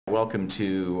Welcome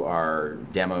to our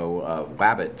demo of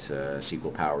Wabit,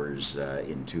 SQL Power's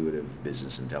intuitive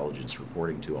business intelligence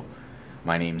reporting tool.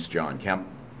 My name's John Kemp.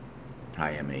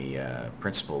 I am a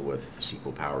principal with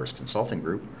SQL Power's consulting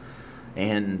group,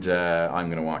 and I'm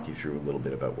going to walk you through a little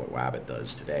bit about what Wabit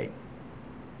does today.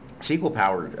 SQL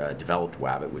Power developed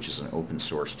Wabit, which is an open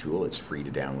source tool. It's free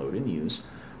to download and use.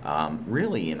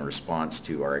 Really in response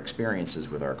to our experiences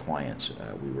with our clients.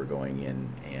 We were going in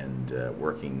and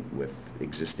working with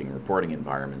existing reporting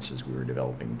environments as we were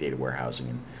developing data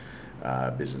warehousing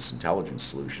and business intelligence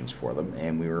solutions for them,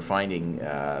 and we were finding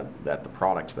that the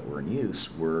products that were in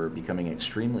use were becoming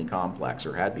extremely complex,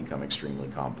 or had become extremely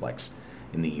complex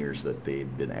in the years that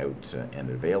they'd been out and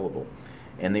available.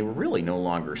 And they were really no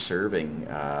longer serving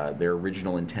their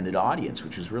original intended audience,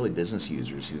 which was really business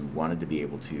users who wanted to be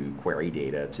able to query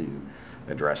data to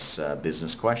address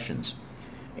business questions.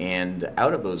 And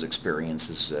out of those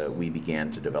experiences, we began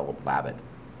to develop Wabit.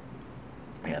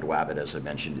 And Wabit, as I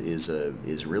mentioned,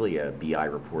 is really a BI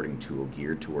reporting tool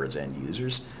geared towards end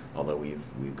users, although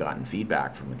we've gotten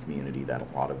feedback from the community that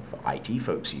a lot of IT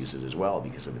folks use it as well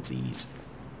because of its ease.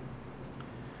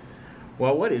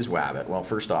 Well, what is Wabit? Well,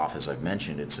 first off, as I've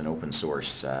mentioned, it's an open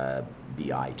source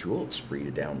BI tool. It's free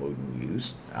to download and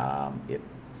use. It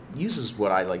uses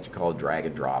what I like to call a drag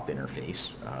and drop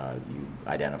interface. You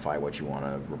identify what you want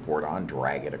to report on,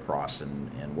 drag it across,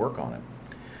 and work on it.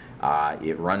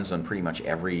 It runs on pretty much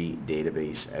every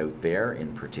database out there,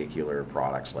 in particular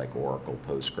products like Oracle,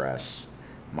 Postgres,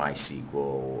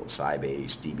 MySQL,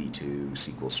 Sybase, DB2,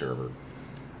 SQL Server.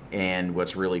 And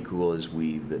what's really cool is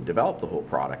we've developed the whole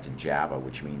product in Java,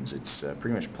 which means it's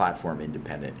pretty much platform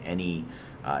independent. Any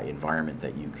environment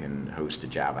that you can host a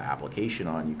Java application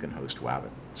on, you can host Wabit.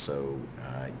 So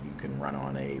you can run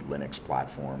on a Linux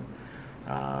platform,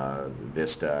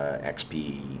 Vista,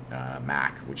 XP,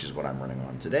 Mac, which is what I'm running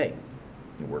on today.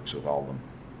 It works with all of them.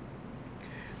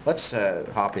 Let's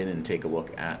hop in and take a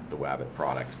look at the Wabit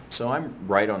product. So I'm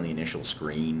right on the initial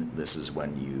screen. This is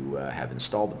when you have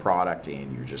installed the product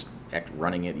and you're just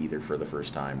running it either for the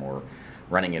first time or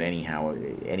running it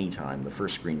anytime. The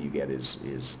first screen you get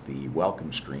is the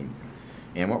welcome screen.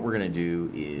 And what we're going to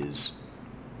do is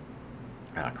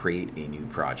create a new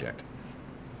project.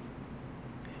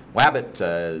 Wabit,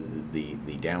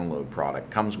 the download product,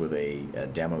 comes with a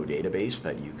demo database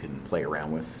that you can play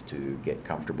around with to get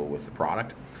comfortable with the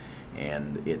product,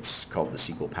 and it's called the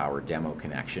SQL Power Demo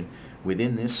Connection.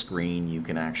 Within this screen, you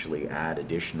can actually add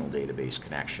additional database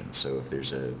connections. So if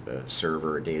there's a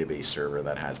server, a database server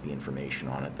that has the information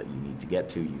on it that you need to get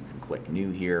to, you can click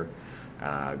New here,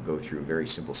 go through a very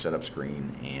simple setup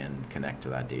screen, and connect to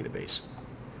that database.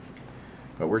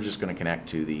 But we're just going to connect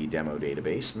to the demo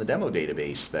database, and the demo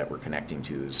database that we're connecting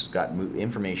to has got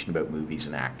information about movies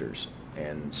and actors,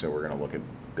 and so we're going to look at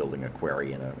building a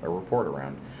query and a report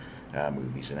around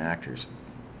movies and actors.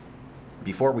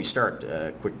 Before we start,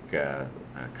 a quick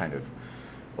kind of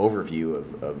overview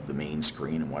of the main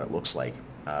screen and what it looks like.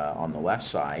 On the left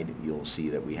side, you'll see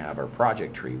that we have our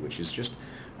project tree, which is just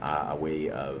a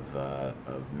way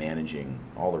of managing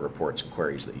all the reports and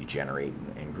queries that you generate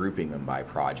and grouping them by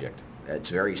project. It's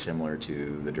very similar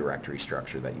to the directory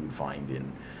structure that you would find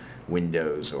in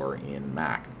Windows or in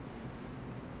Mac.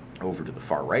 Over to the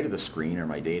far right of the screen are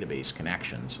my database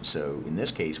connections. So in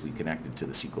this case, we connected to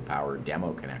the SQL Power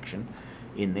Demo connection.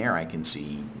 In there, I can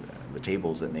see the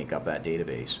tables that make up that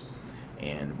database,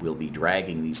 and we'll be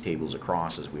dragging these tables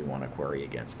across as we want to query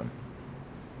against them.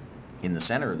 In the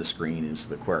center of the screen is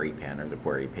the query pen, or the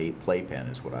query play pen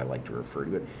is what I like to refer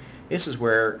to it. This is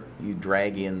where you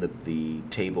drag in the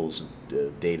tables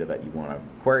of data that you want to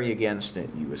query against, and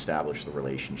you establish the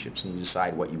relationships, and you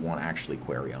decide what you want to actually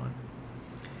query on.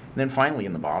 And then finally,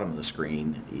 in the bottom of the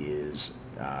screen is,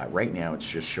 right now it's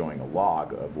just showing a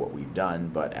log of what we've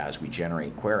done, but as we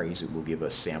generate queries, it will give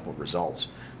us sample results.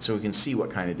 So we can see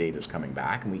what kind of data is coming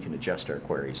back, and we can adjust our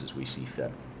queries as we see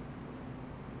fit.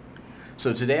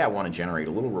 So today I want to generate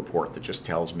a little report that just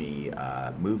tells me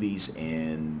movies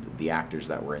and the actors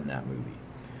that were in that movie.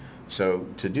 So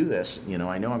to do this,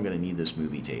 I know I'm going to need this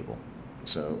movie table.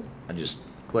 So I just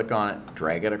click on it,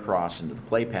 drag it across into the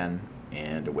playpen,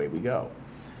 and away we go.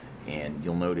 And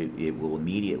you'll note it will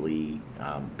immediately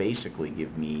basically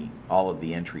give me all of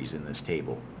the entries in this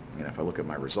table. And if I look at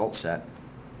my result set,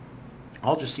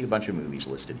 I'll just see a bunch of movies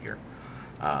listed here.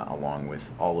 Along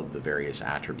with all of the various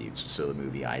attributes. So the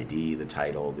movie ID, the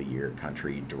title, the year,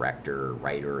 country, director,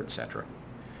 writer, etc.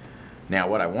 Now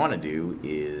what I want to do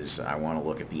is I want to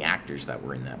look at the actors that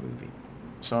were in that movie.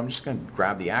 So I'm just going to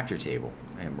grab the actor table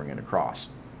and bring it across.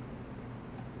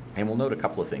 And we'll note a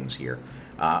couple of things here.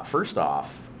 First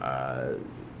off,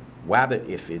 Wabit,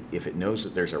 if it knows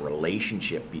that there's a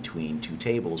relationship between two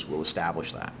tables, will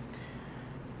establish that.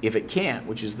 If it can't,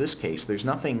 which is this case, there's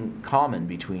nothing common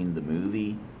between the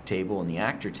movie table and the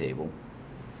actor table,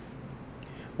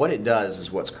 what it does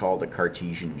is what's called a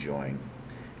Cartesian join.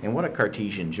 And what a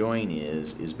Cartesian join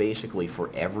is basically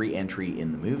for every entry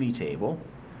in the movie table,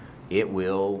 it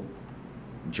will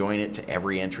join it to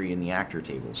every entry in the actor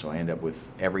table. So I end up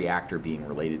with every actor being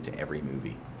related to every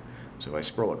movie. So if I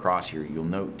scroll across here, you'll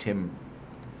note Tim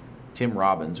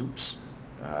Robbins,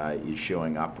 is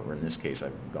showing up, or in this case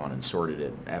I've gone and sorted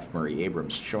it, F. Murray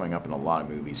Abrams, showing up in a lot of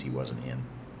movies he wasn't in.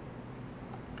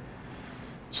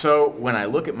 So when I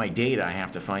look at my data, I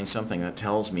have to find something that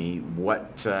tells me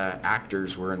what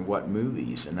actors were in what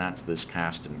movies, and that's this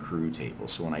cast and crew table.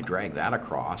 So when I drag that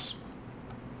across,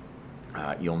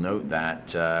 you'll note that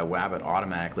Wabit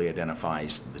automatically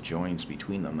identifies the joins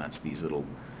between them. That's these little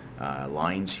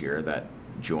lines here that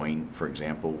join, for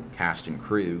example, cast and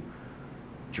crew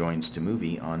joins to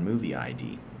movie on movie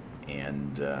ID.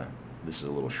 And this is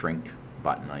a little shrink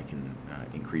button. I can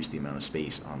increase the amount of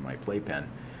space on my playpen.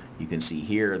 You can see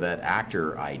here that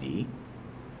actor ID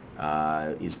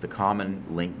is the common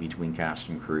link between cast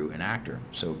and crew and actor.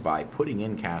 So by putting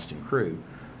in cast and crew,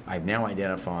 I've now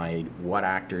identified what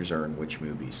actors are in which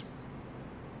movies.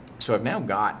 So I've now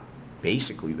got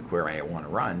basically the query I want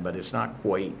to run, but it's not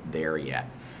quite there yet.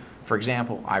 For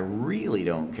example, I really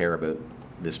don't care about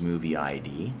this movie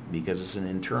ID because it's an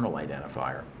internal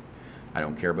identifier. I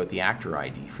don't care about the actor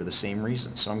ID for the same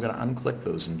reason, so I'm going to unclick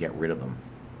those and get rid of them.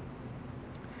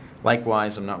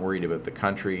 Likewise, I'm not worried about the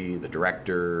country, the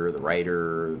director, the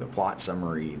writer, the plot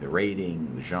summary, the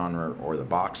rating, the genre, or the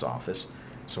box office,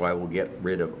 so I will get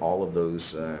rid of all of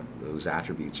those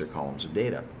attributes or columns of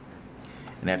data.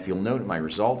 And if you'll note in my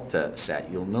result set,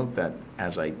 you'll note that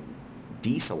as I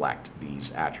deselect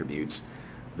these attributes,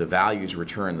 the values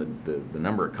returned, the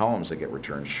number of columns that get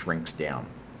returned shrinks down.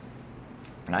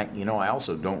 And I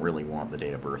also don't really want the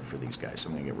date of birth for these guys, so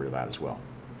I'm going to get rid of that as well.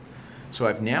 So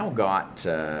I've now got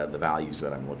the values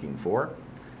that I'm looking for,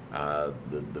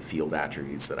 the field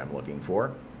attributes that I'm looking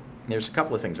for. There's a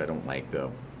couple of things I don't like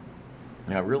though.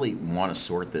 Now I really want to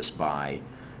sort this by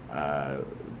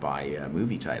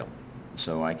movie title.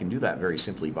 So I can do that very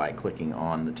simply by clicking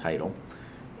on the title,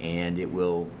 and it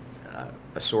will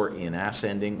assort in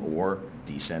ascending or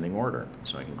descending order.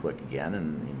 So I can click again,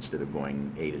 and instead of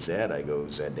going A to Z, I go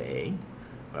Z to A,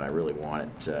 but I really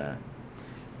want it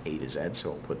A to Z,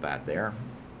 so I'll put that there.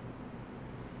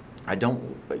 I don't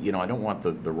want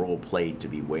the role played to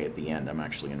be way at the end. I'm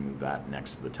actually going to move that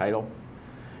next to the title.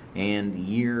 And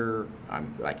year,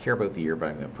 I care about the year, but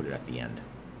I'm going to put it at the end.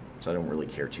 So I don't really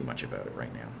care too much about it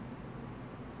right now.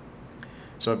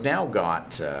 So I've now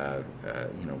got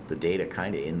the data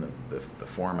kind of in the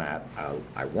format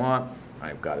I want.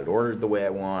 I've got it ordered the way I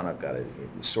want. I've got it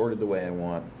sorted the way I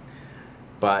want.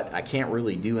 But I can't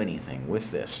really do anything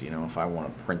with this. If I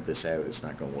want to print this out, it's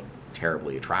not going to look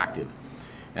terribly attractive.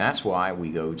 And that's why we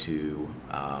go to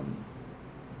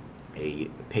a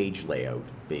page layout,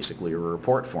 basically a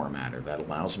report formatter that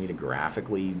allows me to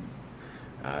graphically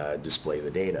display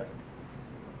the data.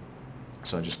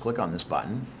 So I just click on this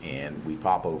button and we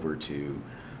pop over to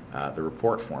the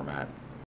report format.